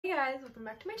Hey guys, welcome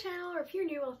back to my channel, or if you're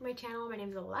new, welcome to my channel. My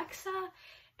name is Alexa,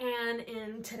 and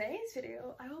in today's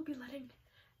video, I will be letting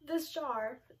this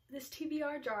jar, this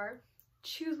TBR jar,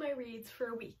 choose my reads for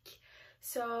a week.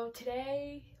 So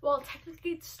today, well,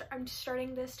 technically I'm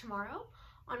starting this tomorrow.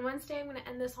 On Wednesday, I'm going to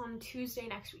end this on Tuesday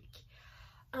next week.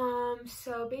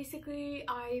 So basically,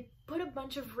 I put a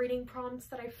bunch of reading prompts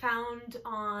that I found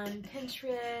on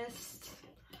Pinterest,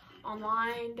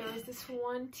 online. There was this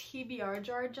one TBR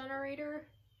jar generator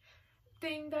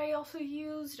thing that I also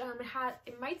used.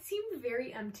 It might seem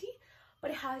very empty, but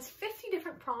it has 50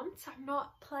 different prompts. I'm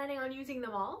not planning on using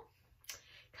them all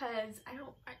because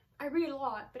I read a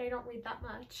lot, but I don't read that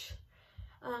much.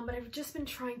 But I've just been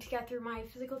trying to get through my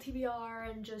physical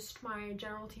TBR and just my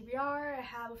general TBR. I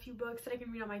have a few books that I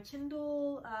can read on my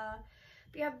Kindle.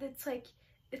 But yeah,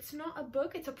 it's not a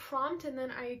book, it's a prompt, and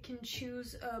then I can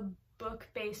choose a book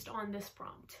based on this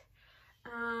prompt.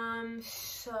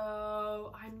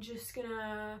 So I'm just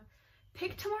gonna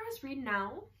pick tomorrow's read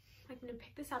now. I'm gonna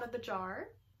pick this out of the jar,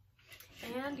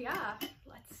 and yeah,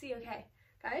 let's see. Okay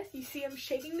guys, you see I'm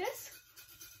shaking this?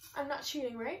 I'm not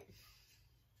cheating, right?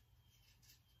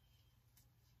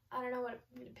 I don't know what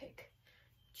I'm gonna pick.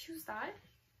 Choose that.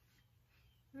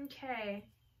 Okay.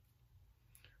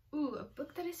 Ooh, a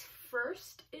book that is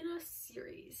first in a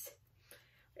series.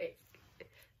 Wait.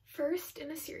 First in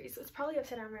a series. It's probably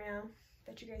upside down right now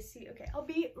that you guys see. Okay, I'll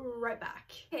be right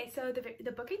back. Okay, so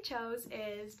the book I chose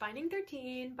is Binding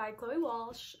 13 by Chloe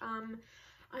Walsh. I'm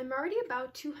already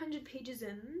about 200 pages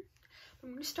in.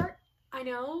 I'm gonna start. I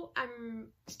know I'm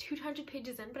 200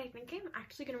 pages in, but I think I'm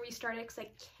actually gonna restart it because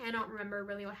I cannot remember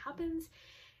really what happens,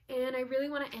 and I really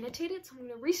want to annotate it, so I'm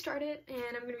gonna restart it,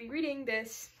 and I'm gonna be reading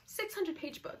this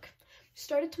 600-page book.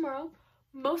 Start it tomorrow.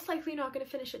 Most likely not going to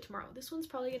finish it tomorrow. This one's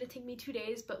probably going to take me 2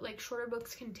 days, but like shorter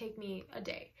books can take me a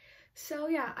day. So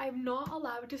yeah, I'm not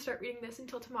allowed to start reading this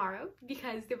until tomorrow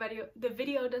because the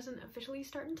video doesn't officially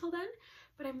start until then.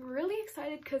 But I'm really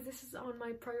excited because this is on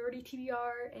my priority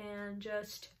TBR, and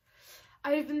just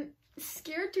I've been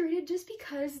scared to read it just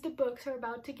because the books are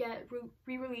about to get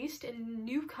re-released in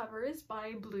new covers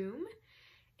by Bloom,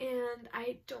 and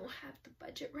I don't have the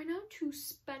budget right now to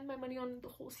spend my money on the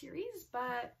whole series,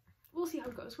 but we'll see how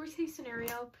it goes. Worst case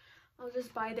scenario, I'll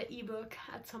just buy the ebook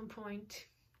at some point.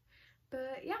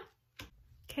 But yeah.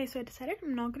 Okay, so I decided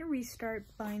I'm not going to restart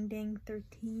Binding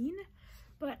 13,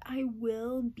 but I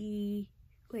will be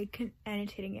like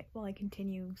annotating it while I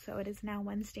continue. So it is now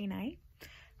Wednesday night.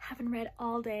 Haven't read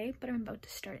all day, but I'm about to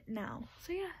start it now.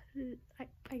 So yeah,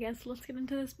 I guess let's get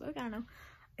into this book. I don't know.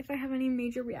 If I have any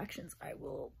major reactions, I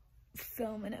will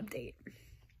film an update.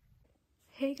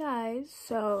 Hey guys,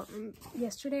 so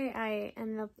yesterday I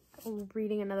ended up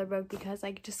reading another book because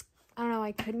I don't know,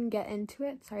 I couldn't get into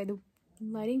it. Sorry, the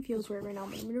lighting feels weird right now,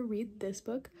 but I'm going to read this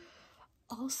book.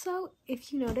 Also,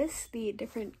 if you notice the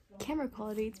different camera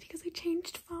quality, it's because I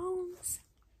changed phones.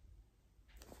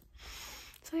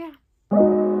 So yeah.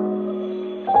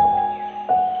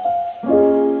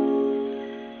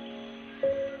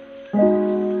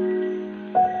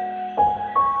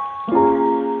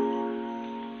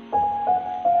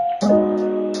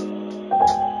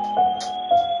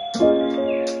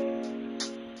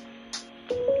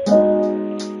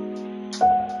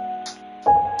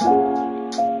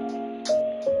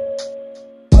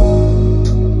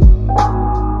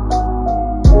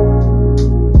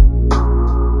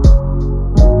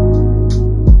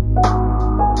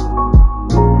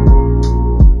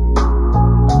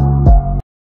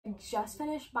 Just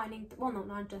finished Binding, well no,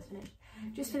 not just finished,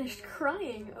 just finished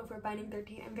crying over Binding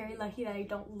 13. I'm very lucky that I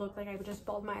don't look like I would just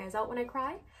bald my eyes out when I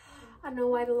cry. I don't know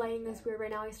why the lighting is weird right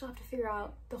now. I still have to figure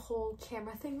out the whole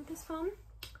camera thing with this phone.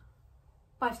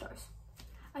 5 stars.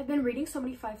 I've been reading so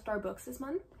many 5-star books this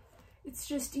month. It's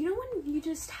just, you know when you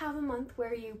just have a month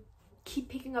where you keep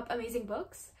picking up amazing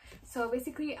books? So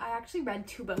basically, I actually read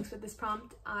 2 books with this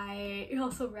prompt. I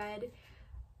also read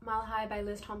Mile High by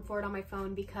Liz Tom Ford on my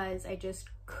phone because I just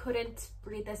couldn't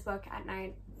read this book at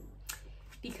night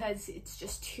because it's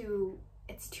just too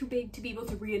big to be able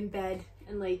to read in bed,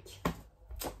 and like,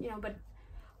 you know, but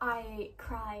I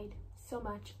cried so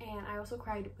much, and I also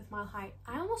cried with Mile High.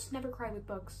 I almost never cry with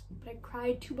books, but I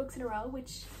cried 2 books in a row,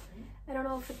 which I don't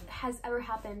know if it has ever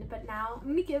happened, but now I'm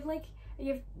gonna give I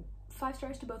give 5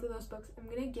 stars to both of those books. I'm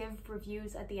gonna give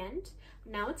reviews at the end.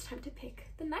 Now it's time to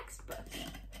pick the next book.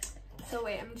 So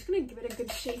wait, I'm just gonna give it a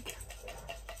good shake.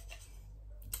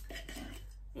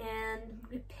 And I'm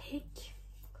gonna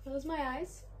close my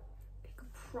eyes, pick a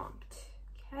prompt.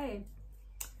 Okay,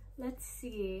 let's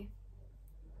see.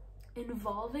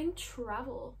 Involving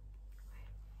travel.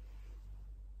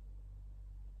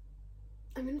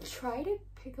 I'm gonna try to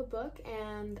pick a book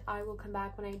and I will come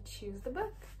back when I choose the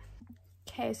book.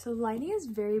 Okay, so lighting is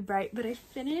very bright, but I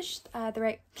finished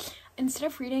instead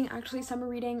of reading actually summer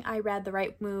reading, I read The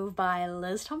Right Move by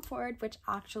Liz Tomford, which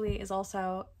actually is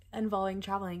also involving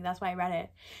traveling. That's why I read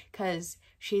it, because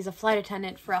she's a flight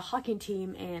attendant for a hockey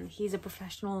team and he's a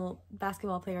professional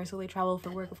basketball player, so they travel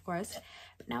for work, of course.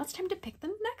 But now it's time to pick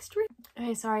the next read.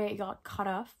 Okay, sorry I got cut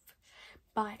off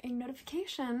by a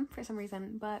notification for some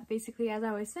reason, but basically, as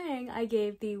I was saying, I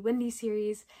gave the Windy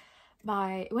City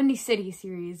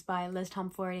series by Liz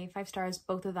Tomford 5 stars,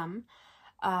 both of them.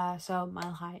 So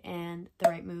Mile High and The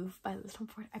Right Move by Liz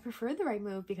Tomford. I preferred The Right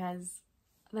Move because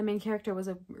the main character was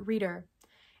a reader,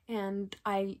 and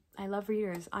I love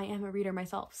readers. I am a reader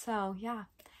myself, so yeah.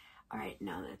 All right,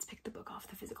 now let's pick the book off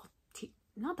the physical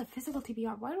not the physical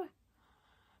TBR. Why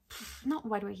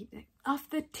do I keep it off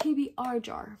the TBR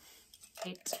jar?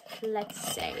 Right,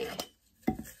 let's say,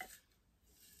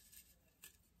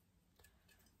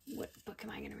 what book am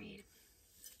I gonna read?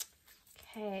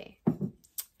 Okay.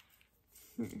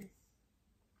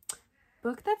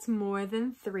 Book that's more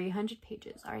than 300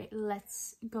 pages. All right,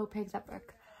 let's go pick that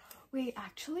book. Wait,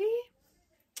 actually,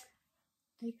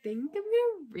 I think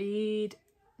I'm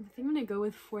gonna go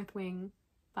with Fourth Wing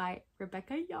by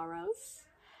Rebecca Yarros.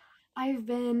 I've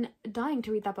been dying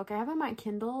to read that book. I have it on my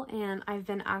Kindle, and I've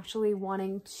been actually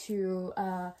wanting to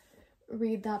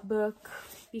read that book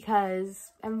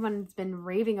because everyone's been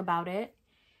raving about it,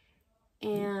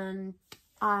 and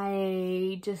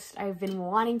I've been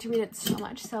wanting to read it so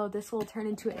much, so this will turn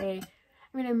into I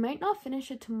might not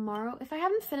finish it tomorrow. If I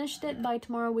haven't finished it by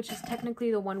tomorrow, which is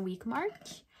technically the 1 week mark,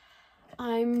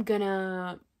 I'm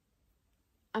gonna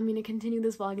continue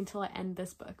this vlog until I end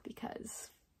this book, because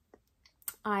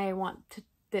I want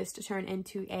this to turn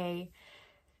into a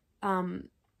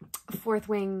Fourth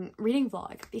Wing reading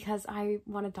vlog, because I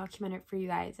want to document it for you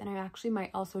guys, and I actually might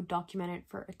also document it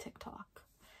for a TikTok.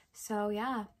 So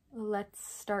yeah, let's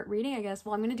start reading, I guess.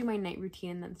 Well, I'm gonna do my night routine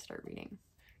and then start reading.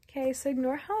 Okay, so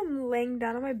ignore how I'm laying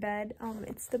down on my bed.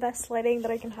 It's the best lighting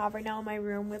that I can have right now in my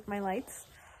room with my lights.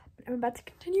 But I'm about to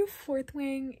continue Fourth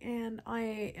Wing, and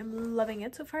I am loving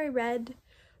it. So far I read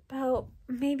about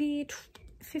maybe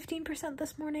 15%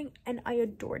 this morning, and I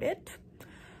adored it.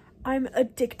 I'm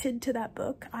addicted to that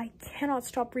book. I cannot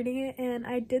stop reading it, and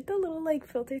I did the little like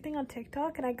filter thing on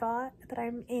TikTok, and I got that I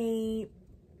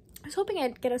was hoping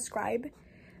I'd get a scribe,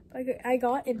 but I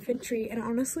got infantry, and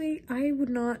honestly, I would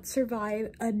not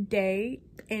survive a day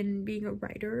in being a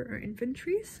writer or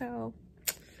infantry, so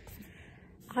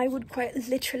I would quite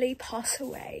literally pass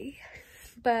away.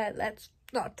 But let's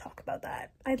not talk about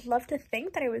that. I'd love to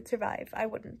think that I would survive. I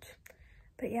wouldn't.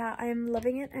 But yeah, I'm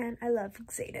loving it, and I love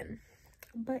Xaden.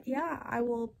 But yeah, I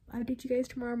will update you guys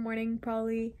tomorrow morning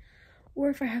probably, or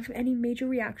if I have any major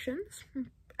reactions.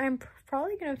 I'm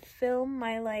probably gonna film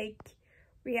my like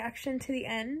reaction to the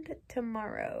end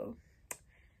tomorrow.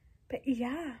 But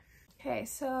yeah. Okay,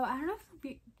 so I don't know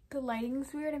if the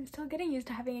lighting's weird. I'm still getting used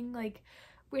to having like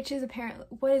what is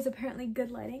apparently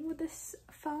good lighting with this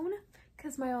phone,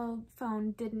 because my old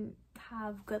phone didn't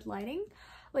have good lighting.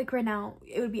 Like right now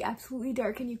it would be absolutely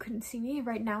dark and you couldn't see me.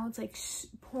 Right now it's like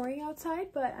pouring outside,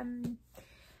 but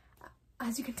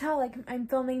as you can tell, like I'm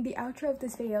filming the outro of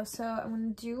this video, so I'm gonna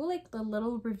do like the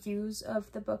little reviews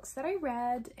of the books that I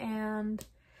read. And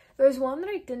there's one that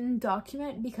I didn't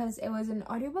document because it was an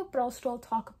audiobook, but I'll still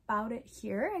talk about it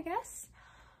here, I guess.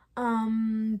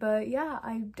 But yeah,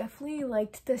 I definitely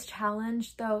liked this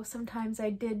challenge, though sometimes I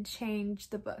did change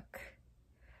the book,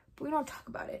 but we don't talk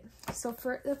about it. So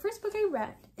for the first book I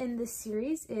read in this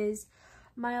series is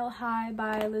Mile High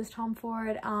by Liz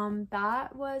Tomford.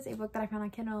 That was a book that I found on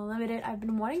Kindle Unlimited. I've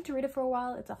been wanting to read it for a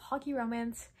while. It's a hockey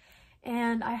romance,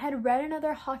 and I had read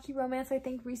another hockey romance, I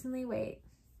think, recently. Wait,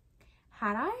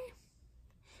 had I?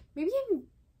 Maybe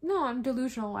I'm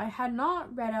delusional. I had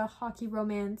not read a hockey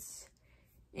romance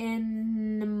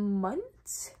in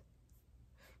months.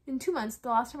 In 2 months. The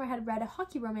last time I had read a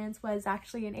hockey romance was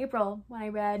actually in April, when I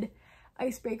read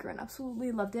Icebreaker and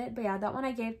absolutely loved it. But yeah, that one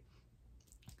I gave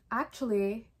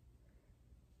actually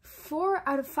 4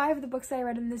 out of 5 of the books that I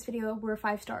read in this video were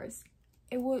 5 stars.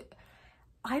 I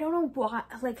don't know why,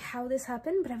 like how this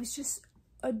happened, but I was just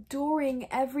adoring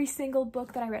every single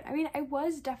book that I read. I mean, I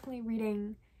was definitely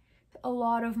reading a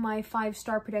lot of my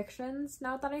 5-star predictions,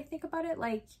 now that I think about it.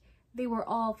 Like, they were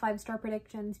all 5-star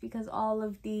predictions because all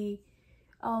of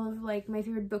like my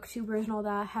favorite booktubers and all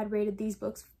that had rated these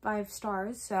books 5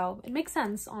 stars, so it makes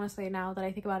sense, honestly, now that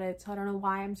I think about it. So I don't know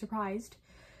why I'm surprised.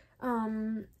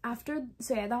 So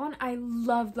yeah, that one I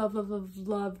loved.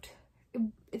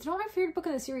 It's not my favorite book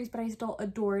in the series, but I still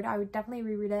adored. I would definitely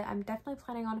reread it. I'm definitely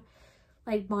planning on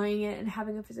like buying it and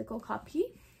having a physical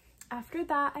copy. After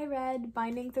that, I read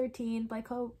Binding 13 by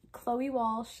Chloe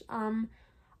Walsh.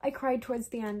 I cried towards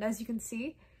the end, as you could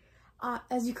see,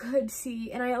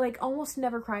 and I like almost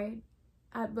never cried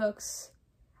at books.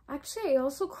 Actually, I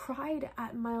also cried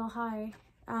at Mile High,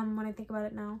 when I think about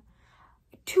it now.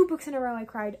 2 books in a row I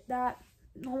cried. That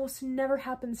almost never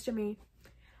happens to me.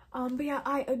 But yeah,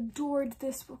 I adored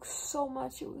this book so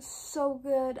much. It was so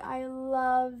good. I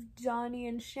love Johnny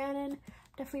and Shannon.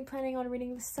 Definitely planning on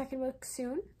reading the 2nd book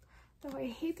soon. Though I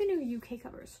hate the new UK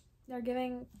covers. They're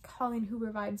giving Colleen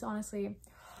Hoover vibes, honestly.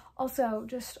 Also,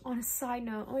 just on a side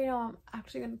note, oh, you know, I'm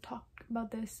actually going to talk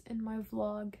about this in my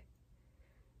vlog.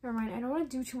 Never mind, I don't want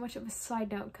to do too much of a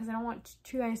side note because I don't want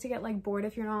you guys to get like bored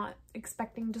if you're not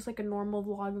expecting just like a normal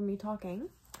vlog of me talking.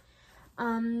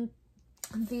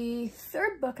 The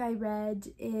 3rd book I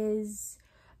read is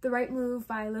The Right Move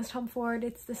by Liz Humford.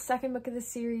 It's the 2nd book of the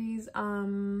series. I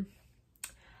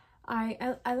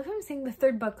love how I'm saying the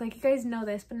 3rd book, like you guys know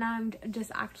this, but now I'm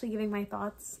just actually giving my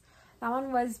thoughts. That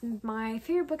one was my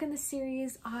favorite book in the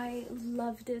series. I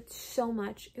loved it so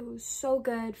much. It was so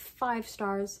good. 5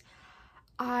 stars.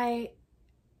 I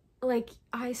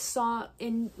saw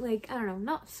in, like, I don't know,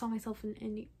 not saw myself in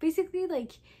Indy. Basically,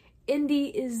 like, Indy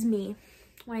is me.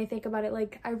 When I think about it,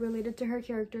 like, I related to her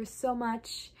character so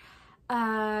much.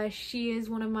 She is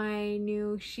one of my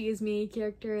new She Is Me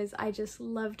characters. I just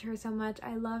loved her so much.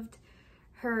 I loved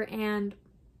her and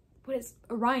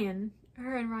Ryan.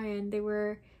 Her and Ryan, they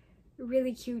were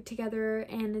really cute together,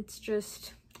 and it's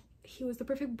just, he was the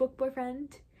perfect book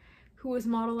boyfriend who was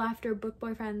modeled after book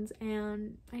boyfriends,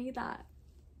 and I need that.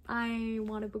 I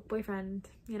want a book boyfriend,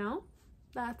 you know?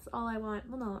 That's all I want.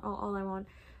 Well, not all I want.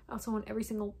 I also want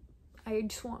I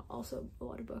just want also a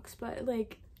lot of books, but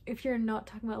like, if you're not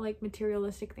talking about like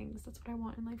materialistic things, that's what I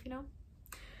want in life, you know?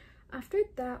 After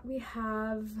that, we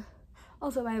have,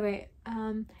 also, by the way,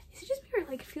 is it just me or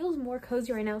like feels more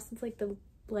cozy right now since like the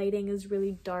lighting is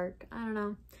really dark? I don't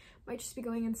know, might just be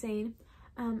going insane.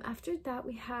 After that,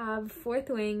 we have Fourth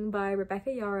Wing by Rebecca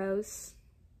Yarros.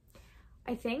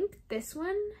 I think this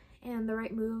one and The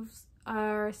Right Moves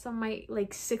are some of my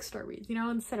like 6-star reads, you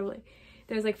know, instead of like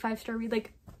there's like 5-star read,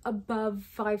 like above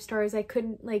 5 stars. I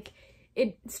couldn't, like,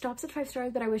 it stops at 5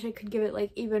 stars, but I wish I could give it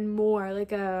like even more,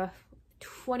 like a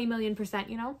 20 million%,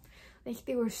 you know? Like,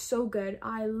 they were so good.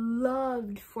 I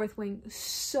loved Fourth Wing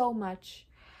so much.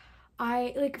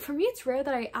 For me, it's rare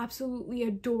that I absolutely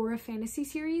adore a fantasy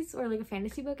series or like a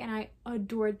fantasy book, and I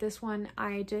adored this one.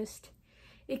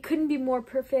 It couldn't be more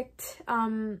perfect.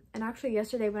 And actually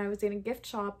yesterday when I was in a gift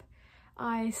shop,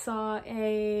 I saw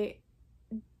a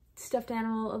stuffed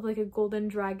animal of like a golden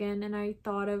dragon, and I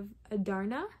thought of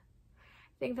Adarna.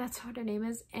 I think that's what her name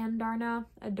is. Adarna,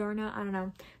 I don't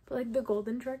know. But like the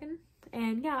golden dragon.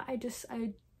 And yeah, I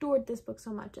adored this book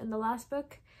so much. And the last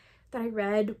book that I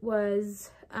read was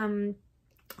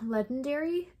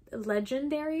Legendary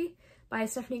by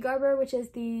Stephanie Garber, which is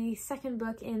the 2nd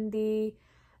book in the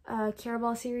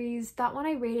Caraval series. That one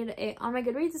I rated it on my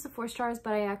Goodreads. It's a 4 stars,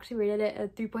 but I actually rated it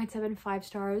at 3.75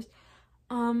 stars.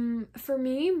 For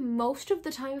me, most of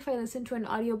the time if I listen to an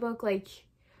audiobook, like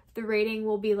the rating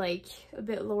will be like a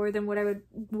bit lower than what it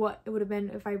would have been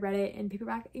if I read it in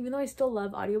paperback. Even though I still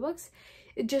love audiobooks,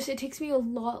 it takes me a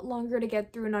lot longer to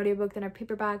get through an audiobook than a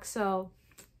paperback, so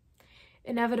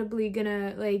inevitably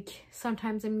gonna, like,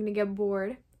 sometimes I'm gonna get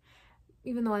bored,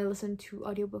 even though I listen to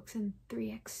audiobooks in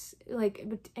 3x, like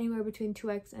anywhere between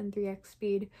 2x and 3x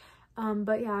speed.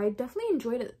 But yeah, I definitely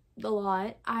enjoyed it a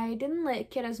lot. I didn't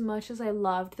like it as much as I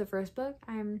loved the 1st book.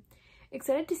 I'm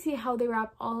excited to see how they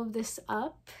wrap all of this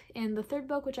up in the 3rd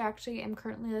book, which I actually am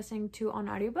currently listening to on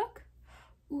audiobook.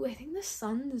 Ooh, I think the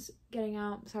sun's getting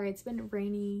out. Sorry, it's been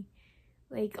rainy,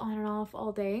 like on and off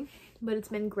all day, but it's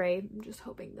been gray. I'm just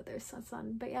hoping that there's some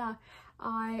sun. But yeah,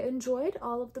 I enjoyed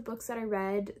all of the books that I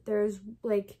read. There's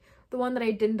like the one that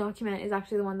I didn't document is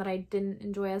actually the one that I didn't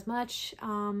enjoy as much.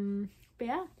 But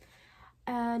yeah,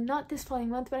 not this following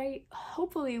month, but I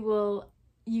hopefully will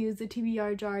use the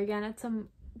TBR jar again at some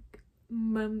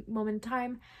moment in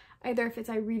time. Either if it's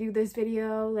I redo this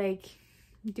video, like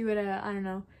do it I don't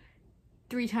know,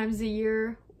 3 times a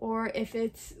year, or if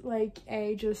it's like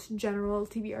a just general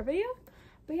TBR video.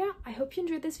 But yeah, I hope you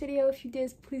enjoyed this video. If you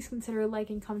did, please consider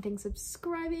liking, commenting,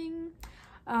 subscribing.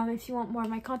 If you want more of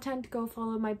my content, go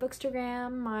follow my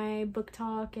Bookstagram, my book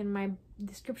talk, and my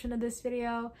description of this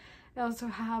video. I also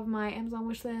have my Amazon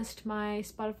wishlist, my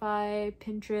Spotify,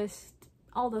 Pinterest,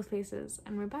 all those places,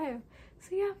 and my bio.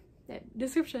 So yeah,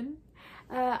 description.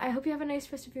 I hope you have a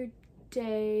nice rest of your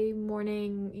day,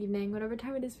 morning, evening, whatever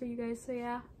time it is for you guys. So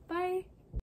yeah, bye.